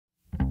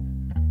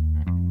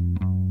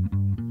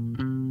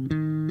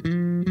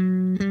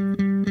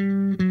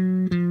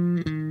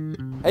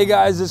Hey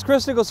guys, it's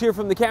Chris Nichols here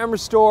from the Camera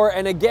Store,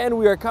 and again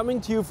we are coming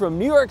to you from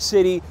New York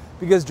City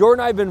because Jordan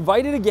and I have been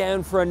invited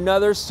again for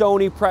another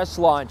Sony press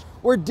launch.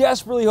 We're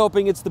desperately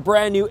hoping it's the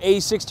brand new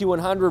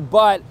A6100,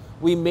 but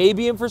we may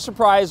be in for a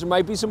surprise. There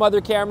might be some other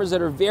cameras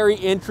that are very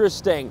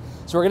interesting.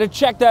 So we're gonna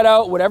check that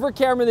out. Whatever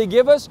camera they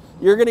give us,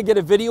 you're gonna get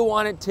a video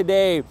on it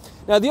today.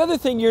 Now the other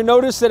thing, you'll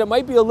notice that it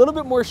might be a little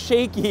bit more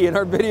shaky in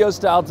our video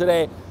style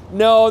today.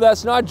 No,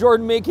 that's not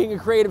Jordan making a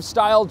creative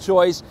style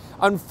choice.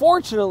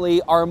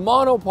 Unfortunately, our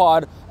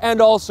monopod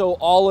and also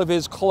all of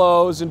his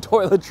clothes and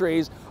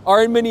toiletries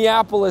are in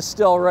Minneapolis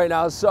still right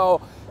now. So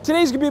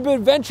today's gonna be a bit of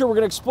adventure. We're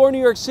gonna explore New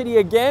York City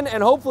again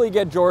and hopefully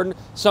get Jordan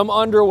some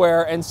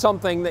underwear and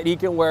something that he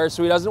can wear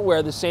so he doesn't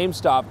wear the same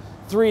stuff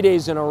 3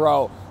 days in a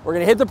row. We're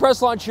gonna hit the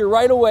press launch here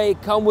right away.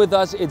 Come with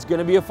us, it's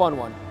gonna be a fun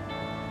one.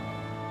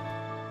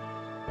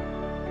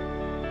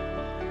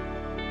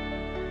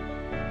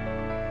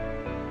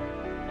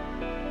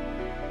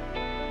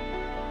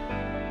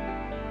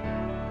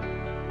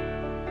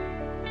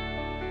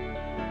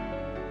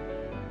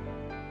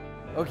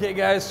 Okay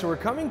guys, so we're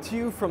coming to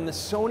you from the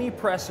Sony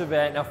press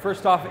event. Now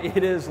first off,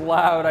 it is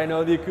loud. I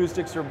know the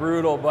acoustics are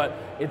brutal, but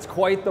it's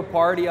quite the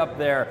party up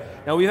there.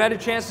 Now we've had a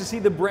chance to see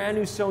the brand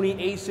new Sony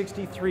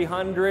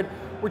A6300.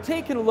 We're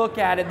taking a look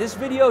at it. This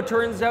video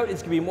turns out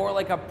it's gonna be more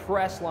like a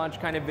press launch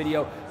kind of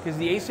video because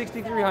the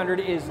A6300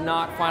 is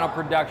not final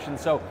production,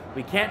 so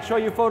we can't show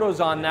you photos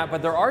on that,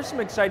 but there are some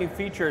exciting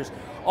features.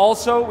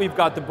 Also, we've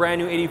got the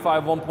brand new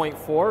 85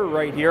 1.4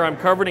 right here. I'm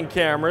covered in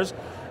cameras.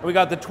 We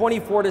got the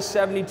 24 to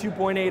 70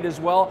 2.8 as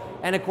well,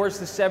 and of course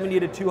the 70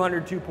 to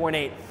 200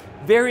 2.8.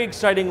 Very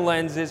exciting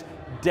lenses,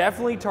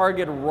 definitely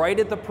target right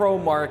at the pro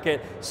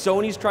market.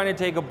 Sony's trying to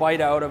take a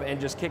bite out of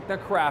and just kick the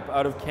crap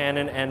out of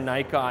Canon and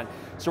Nikon.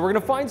 So we're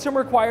gonna find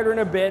somewhere quieter in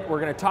a bit. We're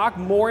gonna talk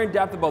more in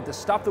depth about the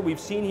stuff that we've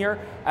seen here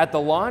at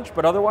the launch,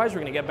 but otherwise we're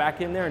gonna get back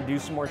in there and do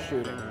some more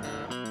shooting.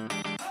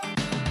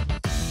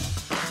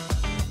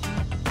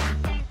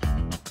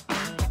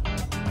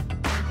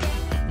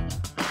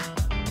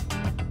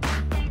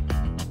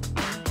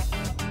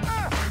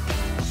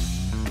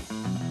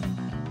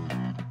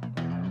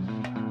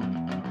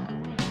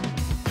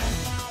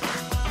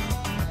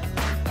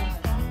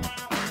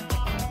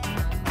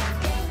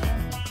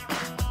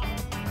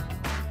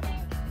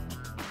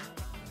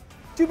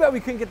 Too bad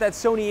we couldn't get that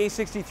Sony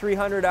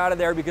A6300 out of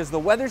there because the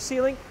weather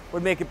sealing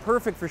would make it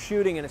perfect for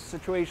shooting in a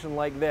situation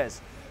like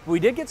this. But we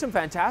did get some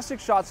fantastic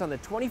shots on the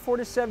 24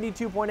 to 70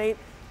 2.8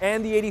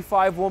 and the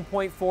 85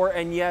 1.4,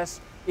 and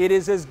yes, it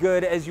is as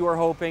good as you are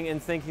hoping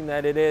and thinking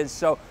that it is.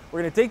 So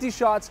we're gonna take these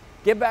shots,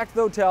 get back to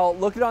the hotel,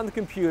 look it on the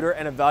computer,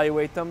 and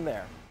evaluate them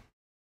there.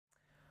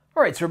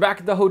 All right, so we're back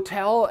at the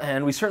hotel,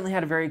 and we certainly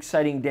had a very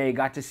exciting day.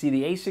 Got to see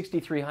the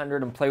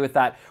A6300 and play with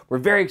that. We're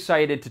very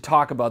excited to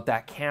talk about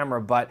that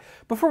camera, but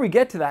before we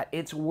get to that,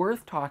 it's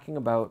worth talking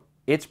about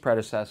its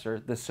predecessor,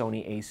 the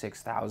Sony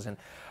A6000.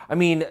 I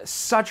mean,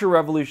 such a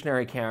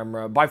revolutionary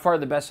camera, by far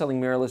the best-selling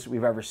mirrorless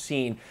we've ever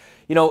seen.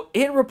 You know,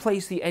 it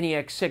replaced the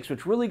NEX6,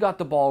 which really got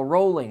the ball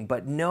rolling,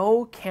 but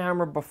no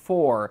camera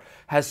before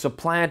has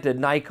supplanted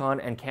Nikon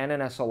and Canon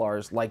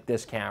SLRs like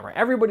this camera.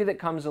 Everybody that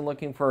comes in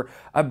looking for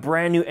a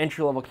brand new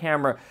entry-level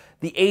camera,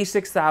 the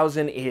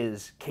A6000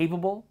 is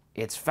capable,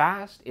 it's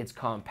fast, it's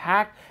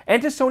compact,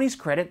 and to Sony's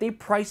credit, they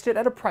priced it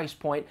at a price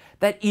point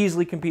that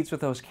easily competes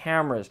with those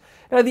cameras.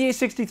 Now the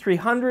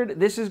A6300,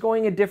 this is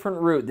going a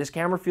different route. This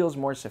camera feels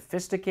more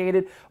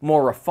sophisticated,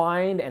 more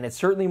refined, and it's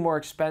certainly more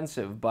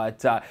expensive,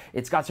 but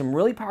it's got some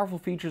really powerful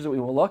features that we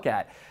will look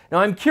at. Now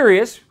I'm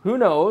curious, who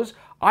knows?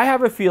 I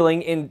have a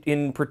feeling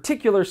in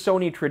particular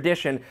Sony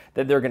tradition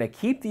that they're going to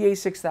keep the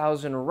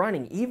A6000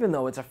 running, even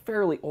though it's a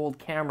fairly old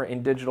camera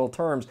in digital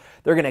terms.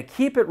 They're going to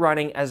keep it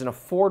running as an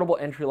affordable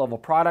entry-level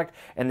product,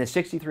 and the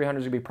 6300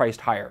 is going to be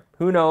priced higher.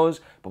 Who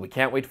knows? But we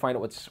can't wait to find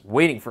out what's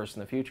waiting for us in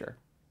the future.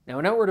 Now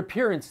in outward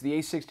appearance, the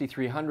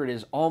A6300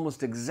 is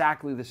almost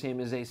exactly the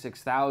same as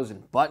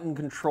A6000. Button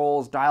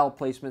controls, dial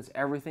placements,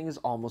 everything is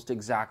almost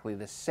exactly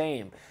the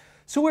same.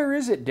 So where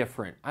is it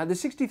different? The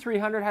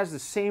 6300 has the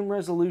same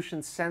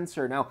resolution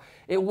sensor. Now,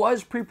 it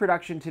was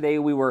pre-production today.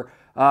 We were,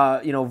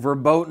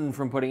 verboten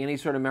from putting any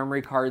sort of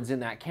memory cards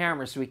in that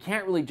camera, so we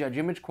can't really judge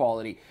image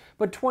quality.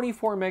 But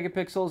 24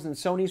 megapixels, and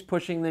Sony's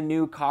pushing the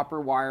new copper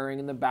wiring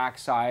in the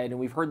backside, and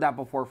we've heard that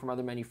before from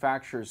other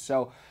manufacturers.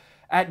 So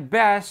at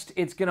best,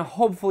 it's going to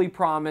hopefully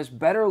promise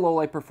better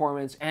low-light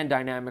performance and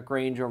dynamic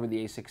range over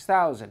the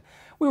A6000.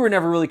 We were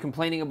never really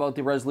complaining about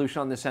the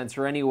resolution on the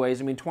sensor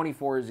anyways. I mean,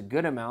 24 is a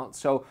good amount,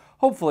 so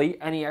hopefully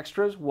any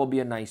extras will be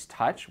a nice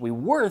touch. We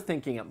were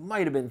thinking it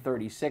might have been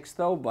 36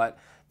 though, but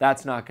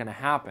that's not going to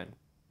happen.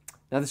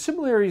 Now the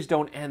similarities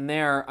don't end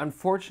there.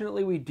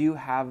 Unfortunately, we do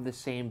have the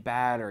same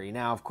battery.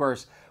 Now, of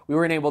course, we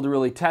weren't able to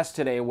really test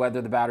today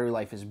whether the battery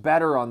life is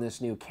better on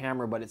this new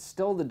camera, but it's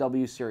still the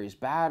W series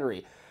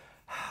battery.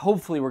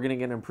 Hopefully we're going to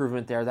get an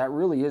improvement there. That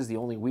really is the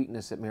only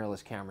weakness that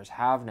mirrorless cameras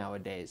have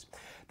nowadays.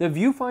 The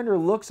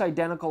viewfinder looks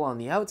identical on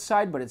the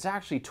outside, but it's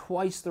actually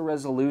twice the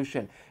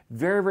resolution.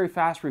 Very, very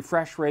fast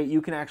refresh rate.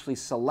 You can actually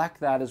select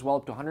that as well,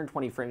 up to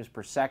 120 frames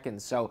per second.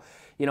 So,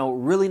 you know,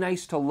 really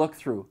nice to look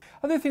through.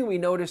 Other thing we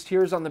noticed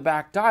here is on the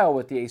back dial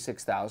with the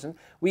A6000,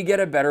 we get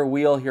a better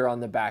wheel here on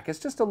the back. It's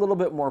just a little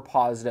bit more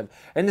positive.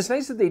 And it's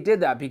nice that they did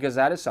that because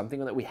that is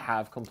something that we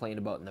have complained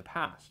about in the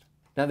past.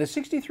 Now the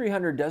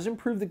 6300 does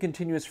improve the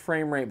continuous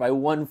frame rate by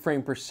 1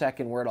 frame per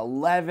second. We're at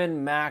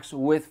 11 max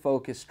with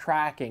focus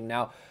tracking.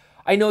 Now,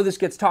 I know this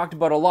gets talked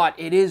about a lot.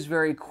 It is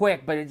very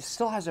quick, but it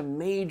still has a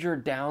major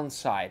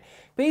downside.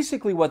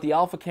 Basically, what the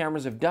alpha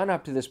cameras have done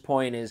up to this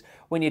point is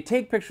when you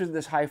take pictures at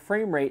this high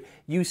frame rate,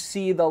 you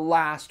see the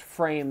last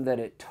frame that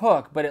it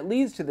took, but it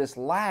leads to this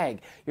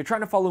lag. You're trying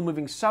to follow a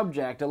moving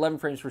subject, 11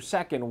 frames per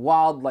second,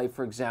 wildlife,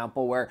 for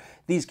example, where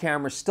these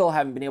cameras still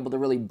haven't been able to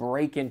really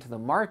break into the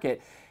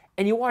market.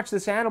 And you watch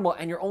this animal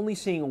and you're only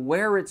seeing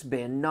where it's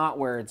been, not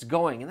where it's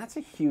going. And that's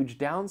a huge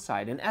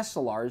downside. And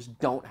SLRs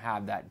don't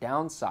have that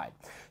downside.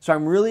 So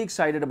I'm really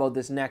excited about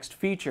this next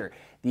feature.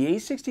 The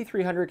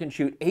A6300 can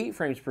shoot 8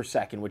 frames per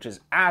second, which is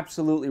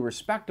absolutely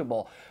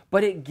respectable,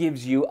 but it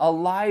gives you a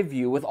live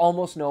view with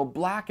almost no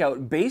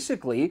blackout,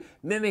 basically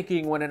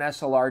mimicking what an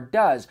SLR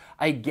does.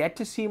 I get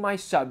to see my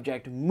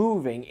subject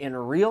moving in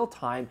real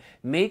time,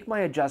 make my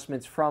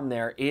adjustments from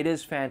there. It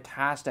is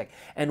fantastic.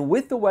 And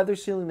with the weather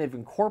sealing they've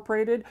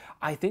incorporated,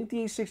 I think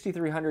the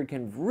A6300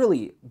 can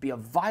really be a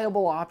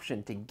viable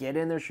option to get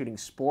in there shooting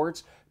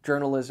sports,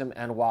 journalism,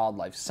 and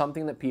wildlife,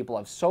 something that people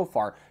have so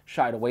far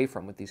shied away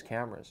from with these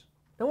cameras.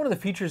 Now, one of the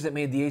features that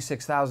made the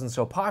A6000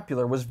 so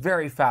popular was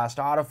very fast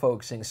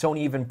autofocusing. Sony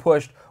even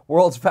pushed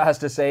world's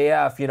fastest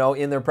AF, you know,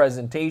 in their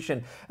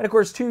presentation. And of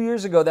course, 2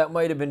 years ago, that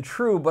might have been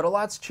true, but a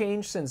lot's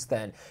changed since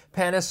then.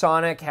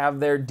 Panasonic have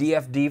their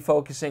DFD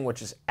focusing,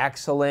 which is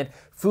excellent.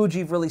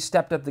 Fuji really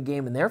stepped up the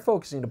game in their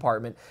focusing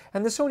department.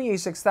 And the Sony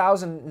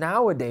A6000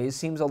 nowadays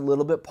seems a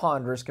little bit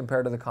ponderous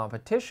compared to the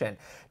competition.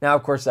 Now,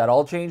 of course, that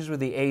all changes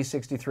with the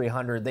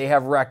A6300. They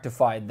have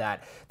rectified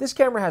that. This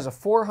camera has a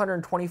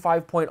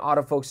 425-point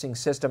autofocusing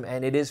system,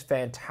 and it is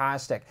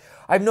fantastic.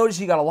 I've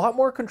noticed you got a lot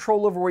more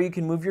control over where you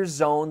can move your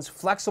zones.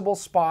 Flexible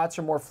spots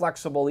are more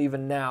flexible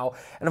even now.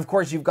 And of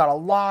course, you've got a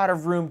lot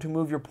of room to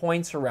move your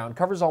points around.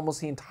 Covers almost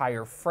the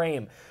entire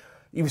frame.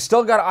 You've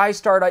still got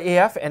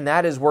iStart.AF, and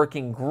that is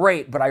working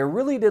great, but I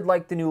really did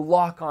like the new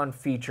lock-on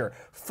feature.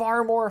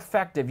 Far more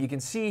effective. You can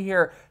see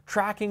here,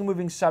 tracking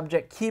moving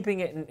subject,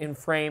 keeping it in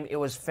frame. It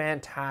was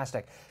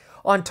fantastic.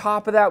 On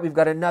top of that, we've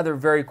got another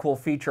very cool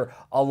feature.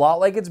 A lot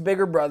like its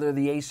bigger brother,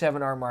 the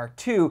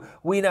A7R II,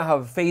 we now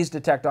have a phase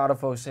detect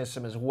autofocus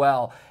system as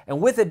well.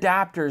 And with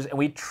adapters, and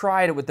we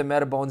tried it with the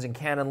Metabones and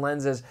Canon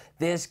lenses,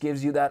 this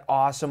gives you that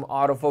awesome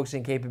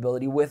autofocusing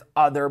capability with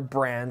other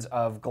brands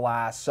of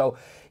glass. So,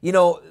 you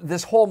know,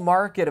 this whole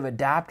market of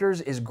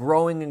adapters is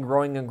growing and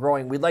growing and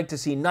growing. We'd like to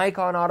see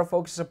Nikon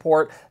autofocus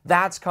support.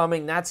 That's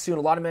coming. That's soon.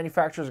 A lot of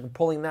manufacturers are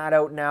pulling that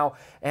out now.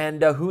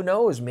 And who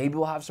knows, maybe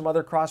we'll have some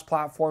other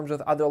cross-platforms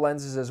with other lenses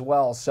as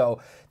well.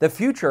 So the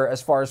future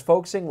as far as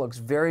focusing looks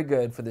very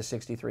good for the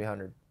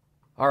 6300.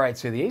 All right,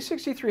 so the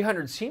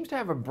A6300 seems to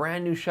have a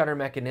brand new shutter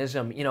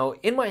mechanism. You know,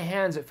 in my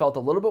hands, it felt a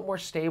little bit more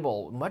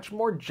stable, much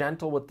more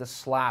gentle with the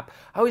slap.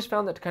 I always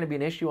found that to kind of be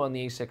an issue on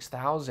the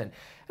A6000. And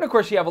of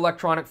course, you have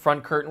electronic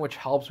front curtain, which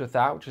helps with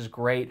that, which is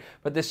great.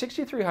 But the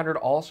 6300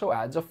 also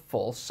adds a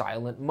full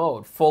silent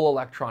mode, full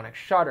electronic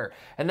shutter.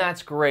 And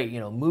that's great. You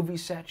know, movie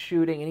set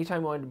shooting,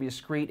 anytime you want it to be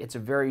discreet, it's a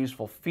very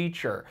useful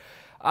feature.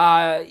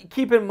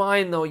 Keep in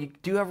mind though, you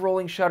do have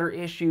rolling shutter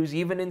issues,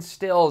 even in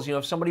stills. You know,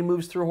 if somebody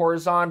moves through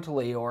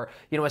horizontally, or,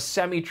 you know, a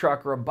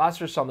semi-truck or a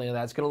bus or something like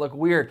that, it's going to look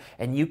weird.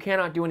 And you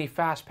cannot do any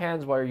fast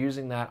pans while you're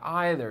using that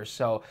either.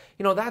 So,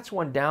 you know, that's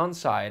one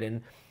downside.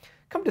 And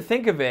come to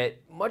think of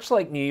it, much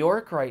like New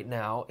York right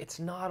now, it's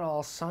not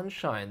all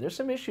sunshine. There's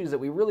some issues that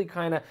we really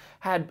kind of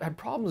had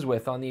problems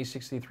with on the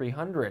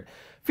A6300.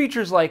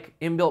 Features like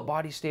inbuilt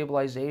body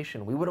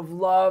stabilization. We would have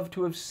loved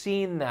to have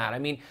seen that. I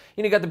mean,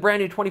 you know, you got the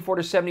brand new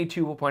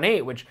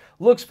 24-72.8, which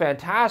looks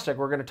fantastic.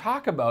 We're going to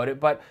talk about it,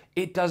 but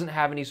it doesn't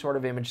have any sort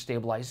of image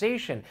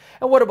stabilization.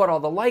 And what about all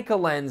the Leica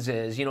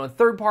lenses? You know, and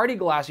third-party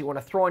glass you want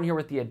to throw in here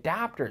with the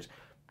adapters.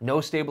 No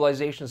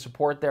stabilization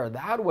support there.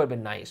 That would have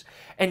been nice.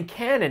 And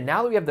Canon,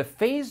 now that we have the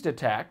phase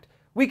detect,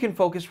 we can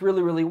focus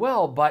really, really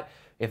well. But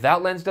if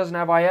that lens doesn't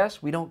have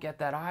IS, we don't get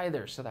that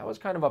either. So that was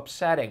kind of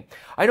upsetting.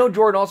 I know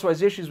Jordan also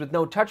has issues with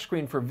no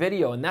touchscreen for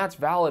video, and that's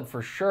valid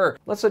for sure.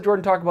 Let's let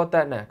Jordan talk about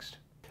that next.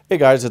 Hey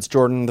guys, it's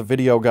Jordan, the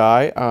video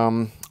guy.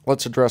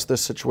 Let's address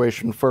this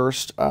situation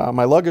first.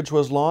 My luggage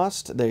was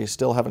lost. They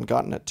still haven't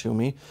gotten it to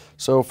me.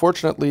 So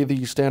fortunately,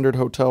 the Standard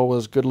Hotel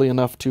was goodly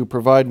enough to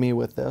provide me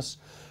with this.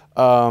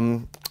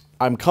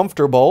 I'm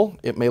comfortable.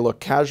 It may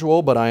look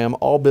casual, but I am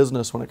all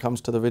business when it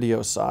comes to the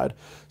video side.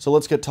 So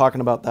let's get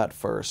talking about that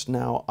first.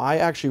 Now, I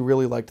actually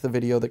really liked the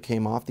video that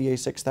came off the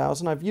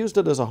A6000. I've used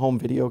it as a home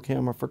video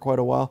camera for quite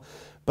a while,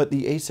 but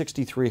the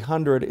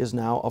A6300 is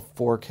now a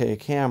 4K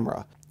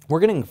camera. We're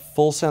getting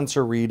full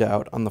sensor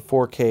readout on the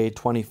 4K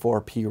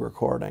 24p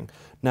recording.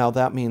 Now,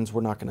 that means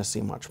we're not going to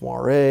see much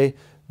moire.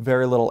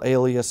 Very little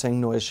aliasing.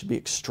 Noise should be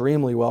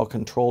extremely well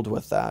controlled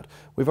with that.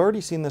 We've already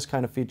seen this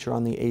kind of feature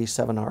on the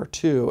A7R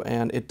II,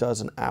 and it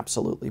does an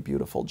absolutely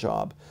beautiful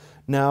job.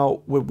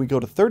 Now, when we go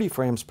to 30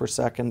 frames per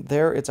second,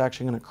 there it's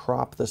actually going to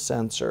crop the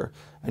sensor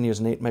and use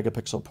an 8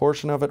 megapixel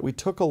portion of it. We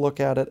took a look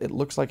at it. It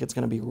looks like it's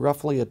going to be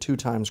roughly a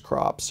 2x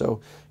crop.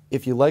 So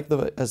if you like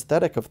the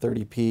aesthetic of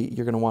 30p,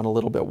 you're going to want a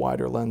little bit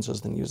wider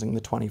lenses than using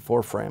the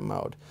 24 frame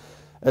mode.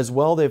 As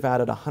well, they've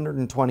added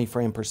 120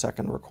 frame per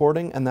second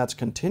recording, and that's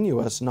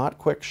continuous, not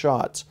quick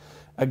shots.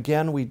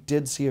 Again, we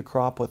did see a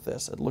crop with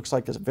this. It looks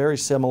like it's very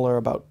similar,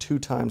 about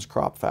 2x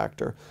crop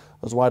factor.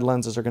 Those wide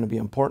lenses are going to be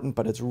important,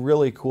 but it's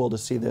really cool to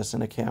see this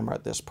in a camera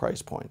at this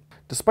price point.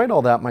 Despite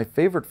all that, my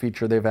favorite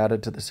feature they've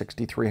added to the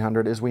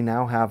 6300 is we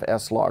now have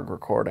S-Log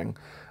recording.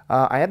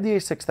 I had the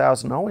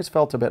A6000 and always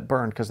felt a bit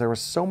burned because there was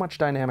so much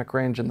dynamic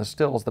range in the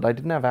stills that I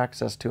didn't have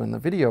access to in the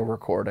video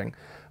recording.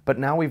 But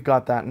now we've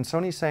got that, and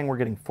Sony's saying we're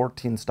getting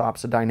 14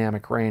 stops of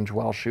dynamic range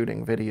while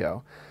shooting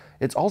video.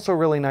 It's also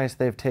really nice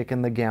they've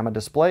taken the gamma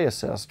display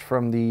assist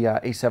from the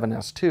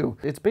A7S II.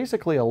 It's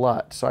basically a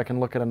LUT, so I can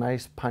look at a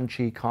nice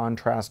punchy,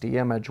 contrasty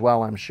image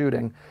while I'm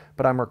shooting,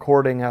 but I'm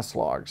recording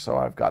S-Log, so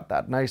I've got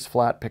that nice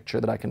flat picture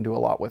that I can do a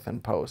lot with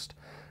in post.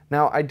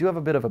 Now, I do have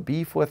a bit of a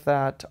beef with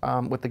that.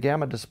 With the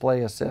gamma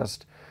display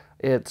assist,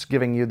 it's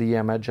giving you the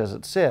image as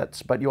it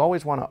sits, but you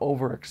always want to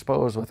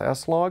overexpose with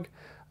S-Log.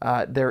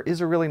 There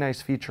is a really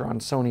nice feature on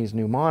Sony's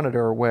new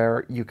monitor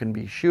where you can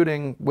be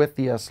shooting with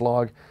the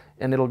S-Log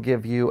and it'll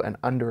give you an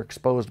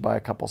underexposed by a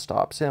couple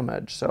stops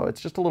image. So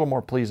it's just a little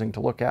more pleasing to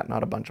look at,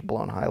 not a bunch of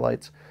blown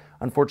highlights.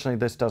 Unfortunately,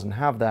 this doesn't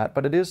have that,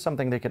 but it is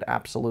something they could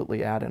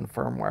absolutely add in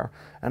firmware,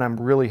 and I'm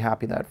really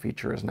happy that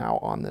feature is now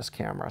on this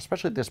camera.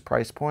 Especially at this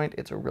price point,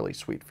 it's a really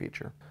sweet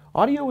feature.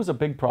 Audio was a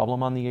big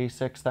problem on the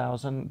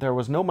A6000. There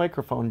was no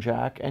microphone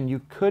jack, and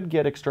you could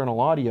get external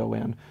audio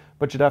in,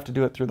 but you'd have to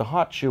do it through the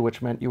hot shoe,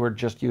 which meant you were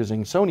just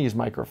using Sony's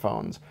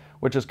microphones,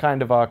 which is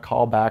kind of a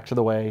callback to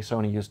the way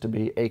Sony used to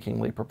be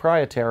achingly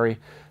proprietary.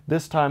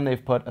 This time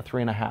they've put a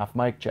 3.5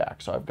 mic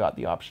jack, so I've got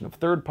the option of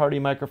third-party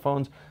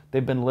microphones.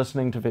 They've been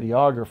listening to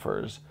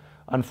videographers.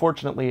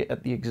 Unfortunately,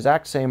 at the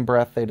exact same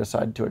breath, they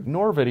decided to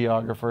ignore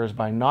videographers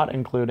by not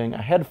including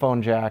a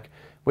headphone jack,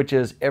 which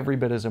is every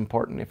bit as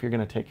important if you're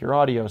going to take your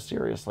audio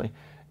seriously.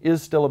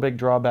 Is still a big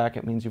drawback.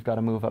 It means you've got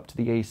to move up to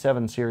the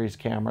A7 series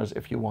cameras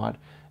if you want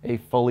a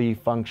fully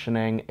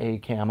functioning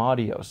A-cam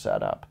audio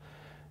setup.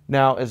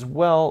 Now, as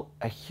well,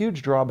 a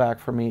huge drawback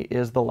for me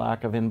is the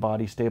lack of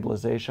in-body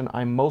stabilization.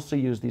 I mostly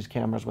use these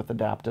cameras with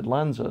adapted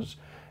lenses,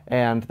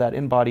 and that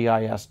in-body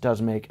IS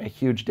does make a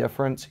huge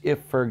difference.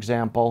 If, for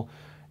example,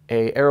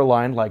 an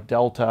airline like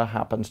Delta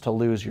happens to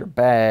lose your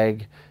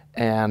bag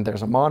and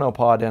there's a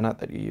monopod in it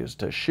that you use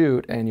to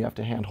shoot and you have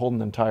to hand-hold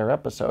an entire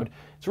episode,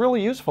 it's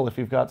really useful if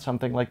you've got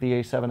something like the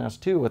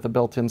A7S II with a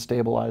built-in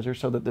stabilizer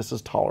so that this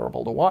is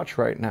tolerable to watch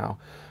right now.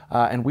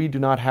 And we do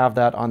not have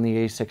that on the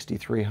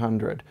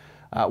A6300.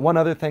 One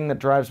other thing that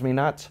drives me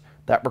nuts,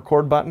 that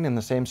record button in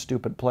the same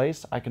stupid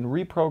place, I can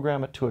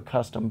reprogram it to a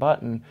custom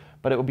button,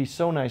 but it would be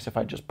so nice if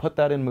I just put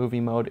that in movie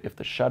mode, if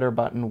the shutter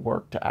button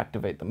worked to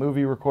activate the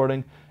movie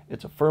recording.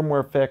 It's a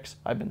firmware fix.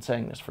 I've been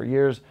saying this for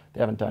years. They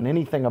haven't done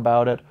anything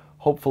about it.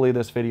 Hopefully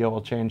this video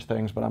will change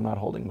things, but I'm not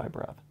holding my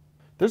breath.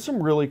 There's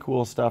some really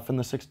cool stuff in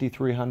the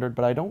 6300,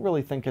 but I don't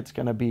really think it's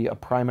going to be a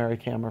primary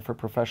camera for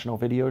professional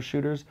video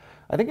shooters.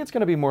 I think it's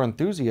going to be more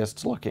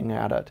enthusiasts looking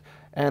at it.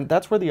 And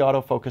that's where the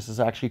autofocus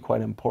is actually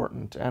quite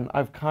important. And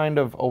I've kind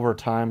of, over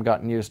time,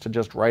 gotten used to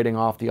just writing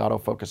off the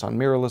autofocus on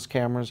mirrorless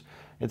cameras.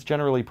 It's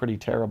generally pretty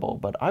terrible,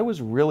 but I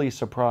was really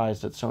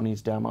surprised at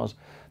Sony's demos.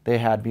 They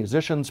had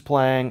musicians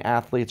playing,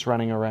 athletes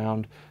running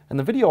around, and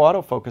the video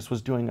autofocus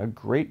was doing a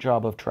great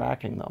job of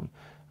tracking them.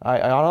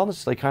 I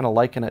honestly kind of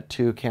liken it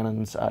to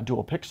Canon's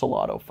dual pixel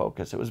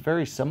autofocus. It was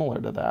very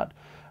similar to that.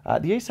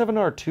 The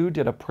A7R II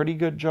did a pretty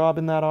good job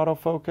in that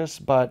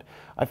autofocus, but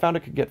I found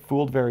it could get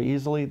fooled very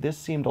easily. This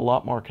seemed a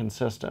lot more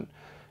consistent.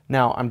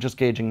 Now, I'm just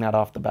gauging that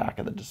off the back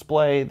of the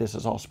display. This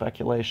is all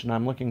speculation.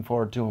 I'm looking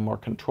forward to a more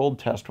controlled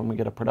test when we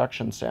get a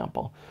production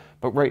sample.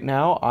 But right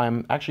now,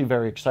 I'm actually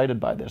very excited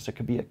by this. It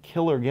could be a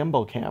killer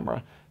gimbal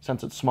camera,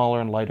 since it's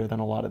smaller and lighter than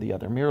a lot of the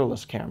other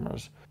mirrorless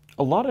cameras.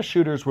 A lot of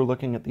shooters were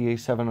looking at the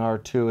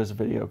A7R II as a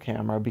video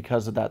camera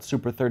because of that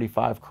Super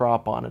 35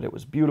 crop on it. It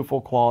was beautiful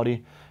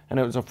quality, and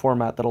it was a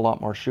format that a lot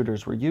more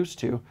shooters were used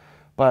to.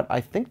 But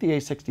I think the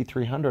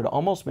A6300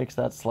 almost makes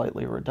that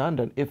slightly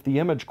redundant if the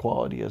image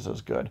quality is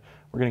as good.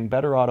 We're getting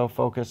better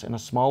autofocus in a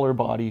smaller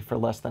body for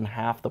less than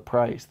half the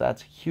price.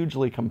 That's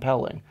hugely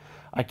compelling.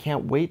 I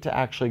can't wait to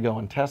actually go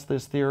and test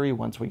this theory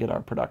once we get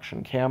our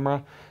production camera,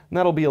 and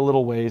that'll be a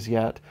little ways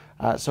yet.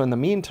 So in the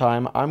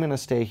meantime, I'm going to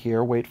stay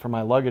here, wait for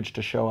my luggage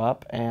to show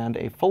up, and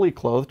a fully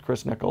clothed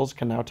Chris Nichols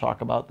can now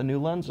talk about the new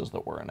lenses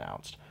that were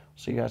announced.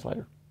 See you guys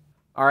later.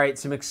 All right,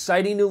 some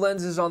exciting new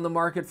lenses on the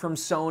market from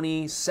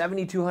Sony,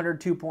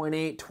 7200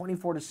 2.8,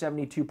 24 to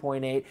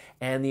 72.8,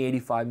 and the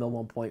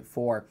 85mm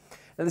 1.4.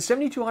 Now the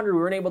 7200 we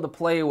weren't able to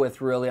play with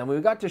really. I mean,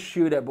 we got to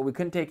shoot it, but we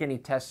couldn't take any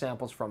test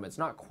samples from it. It's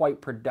not quite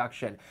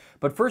production.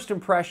 But first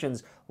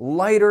impressions,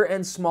 lighter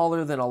and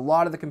smaller than a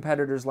lot of the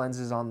competitors'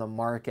 lenses on the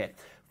market.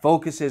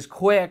 Focus is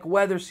quick,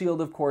 weather sealed,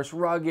 of course,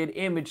 rugged,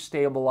 image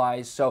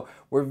stabilized. So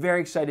we're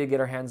very excited to get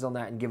our hands on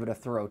that and give it a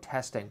thorough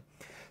testing.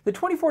 The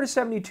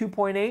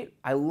 24-70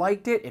 I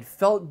liked it. It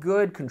felt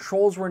good.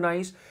 Controls were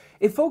nice.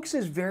 It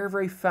focuses very,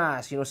 very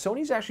fast. You know,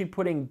 Sony's actually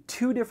putting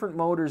two different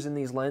motors in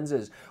these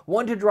lenses,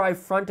 one to drive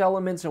front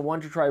elements and one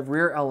to drive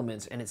rear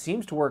elements, and it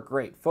seems to work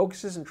great.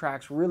 Focuses and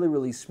tracks really,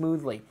 really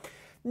smoothly.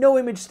 No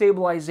image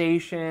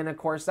stabilization, of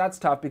course, that's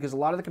tough because a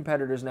lot of the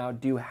competitors now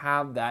do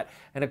have that,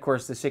 and of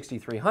course the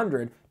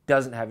 6300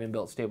 doesn't have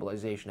inbuilt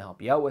stabilization to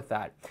help you out with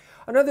that.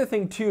 Another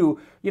thing too,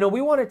 you know,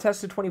 we want to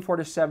test the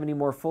 24-70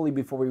 more fully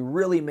before we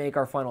really make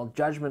our final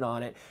judgment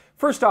on it.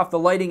 First off, the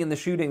lighting and the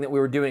shooting that we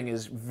were doing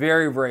is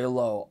very, very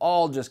low.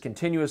 All just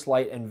continuous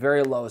light and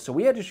very low. So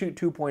we had to shoot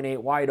 2.8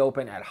 wide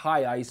open at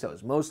high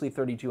ISOs, mostly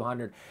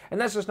 3200.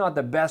 And that's just not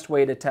the best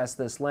way to test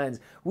this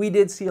lens. We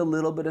did see a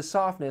little bit of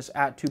softness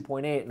at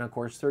 2.8, and of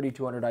course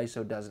 3200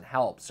 ISO doesn't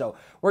help. So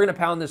we're going to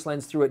pound this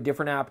lens through at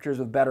different apertures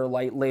with better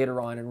light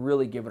later on and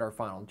really give it our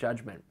final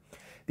judgment.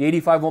 The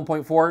 85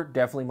 1.4,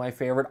 definitely my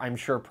favorite. I'm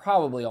sure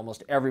probably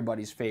almost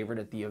everybody's favorite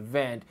at the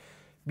event.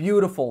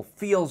 Beautiful,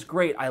 feels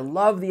great. I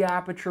love the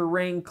aperture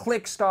ring,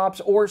 click stops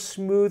or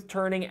smooth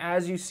turning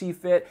as you see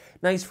fit.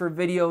 Nice for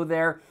video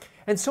there.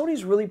 And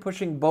Sony's really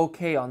pushing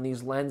bokeh on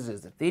these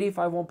lenses. The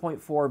 85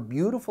 1.4,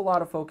 beautiful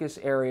autofocus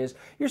areas.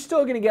 You're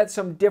still going to get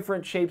some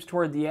different shapes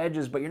toward the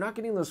edges, but you're not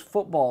getting those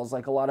footballs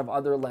like a lot of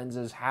other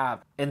lenses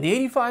have. And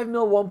the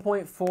 85mm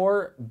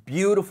 1.4,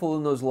 beautiful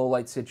in those low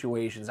light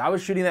situations. I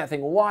was shooting that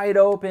thing wide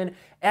open,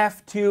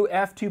 f2,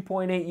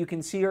 f2.8. You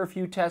can see here a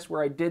few tests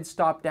where I did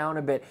stop down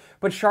a bit,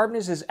 but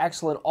sharpness is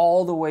excellent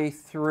all the way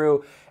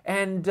through.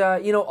 And,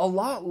 you know, a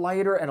lot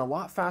lighter and a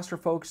lot faster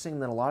focusing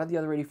than a lot of the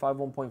other 85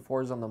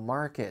 1.4s on the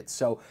market.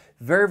 So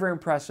very, very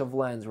impressive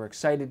lens. We're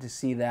excited to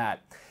see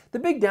that. The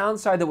big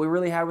downside that we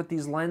really had with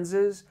these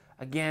lenses,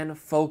 again,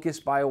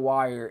 focus by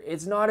wire.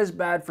 It's not as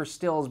bad for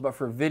stills, but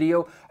for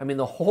video, I mean,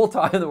 the whole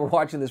time that we're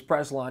watching this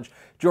press launch,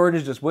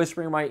 Jordan is just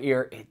whispering in my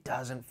ear, it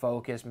doesn't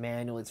focus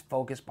manual, it's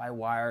focused by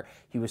wire.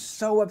 He was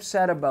so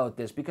upset about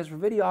this because for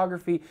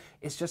videography,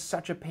 it's just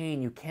such a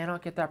pain. You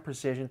cannot get that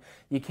precision.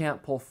 You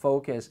can't pull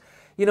focus.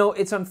 You know,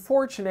 it's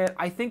unfortunate.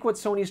 I think what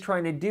Sony's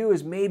trying to do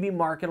is maybe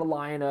market a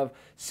line of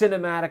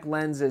cinematic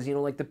lenses, you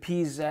know, like the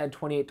PZ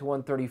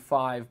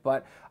 28-135,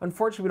 but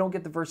unfortunately we don't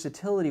get the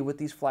versatility with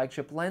these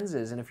flagship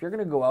lenses. And if you're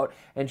going to go out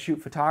and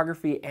shoot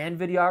photography and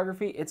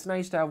videography, it's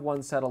nice to have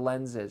one set of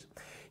lenses.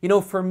 You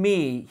know, for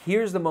me,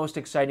 here's the most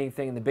exciting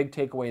thing and the big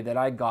takeaway that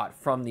I got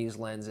from these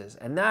lenses,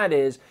 and that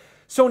is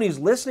Sony's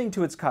listening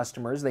to its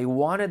customers. They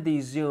wanted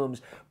these zooms,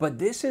 but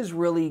this is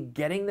really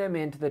getting them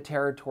into the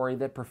territory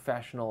that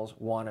professionals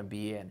want to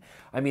be in.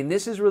 I mean,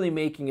 this is really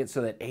making it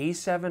so that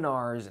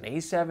A7Rs and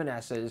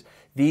A7Ss,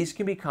 these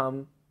can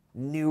become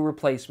new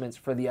replacements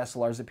for the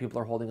SLRs that people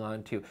are holding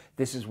on to.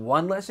 This is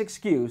one less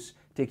excuse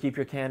to keep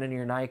your Canon or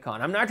your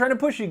Nikon. I'm not trying to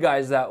push you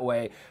guys that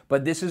way,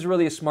 but this is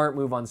really a smart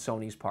move on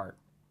Sony's part.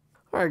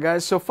 All right,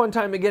 guys, so fun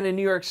time again in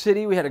New York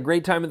City. We had a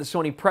great time at the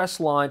Sony press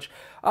launch.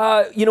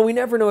 You know, we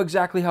never know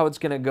exactly how it's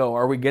going to go.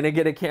 Are we going to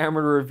get a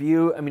camera to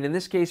review? I mean, in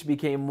this case, it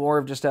became more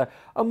of just a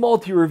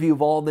multi-review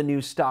of all the new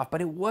stuff,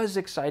 but it was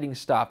exciting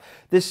stuff.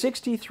 The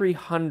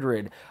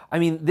 6300, I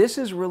mean, this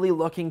is really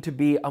looking to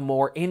be a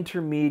more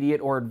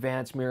intermediate or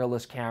advanced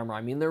mirrorless camera.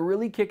 I mean, they're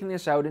really kicking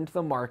this out into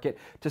the market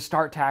to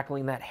start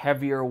tackling that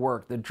heavier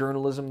work, the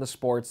journalism, the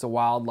sports, the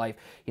wildlife,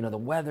 you know, the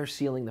weather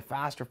sealing, the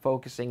faster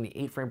focusing, the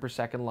 8 frame per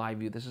second live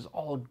view. This is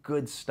all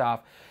good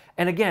stuff.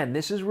 And again,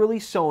 this is really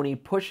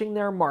Sony pushing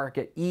their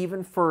market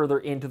even further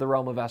into the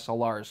realm of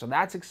SLRs. So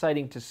that's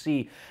exciting to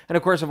see. And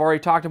of course, I've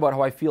already talked about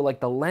how I feel like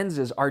the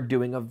lenses are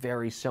doing a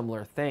very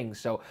similar thing.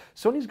 So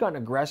Sony's got an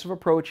aggressive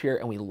approach here,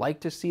 and we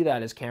like to see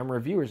that as camera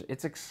reviewers.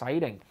 It's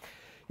exciting.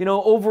 You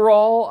know,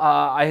 overall,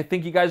 I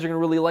think you guys are going to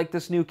really like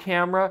this new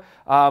camera.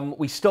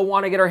 We still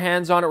want to get our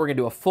hands on it. We're going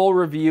to do a full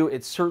review.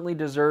 It certainly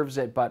deserves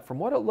it, but from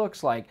what it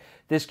looks like,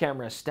 this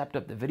camera has stepped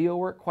up the video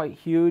work quite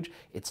huge.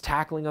 It's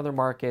tackling other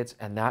markets,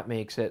 and that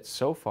makes it,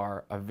 so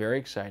far, a very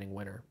exciting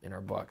winner in our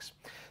books.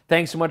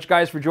 Thanks so much,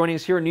 guys, for joining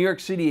us here in New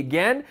York City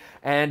again.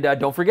 And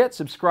don't forget,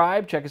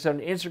 subscribe, check us out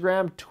on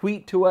Instagram,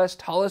 tweet to us,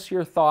 tell us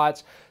your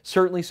thoughts.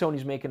 Certainly,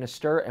 Sony's making a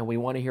stir, and we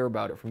want to hear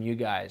about it from you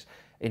guys.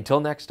 Until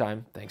next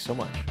time, thanks so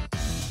much.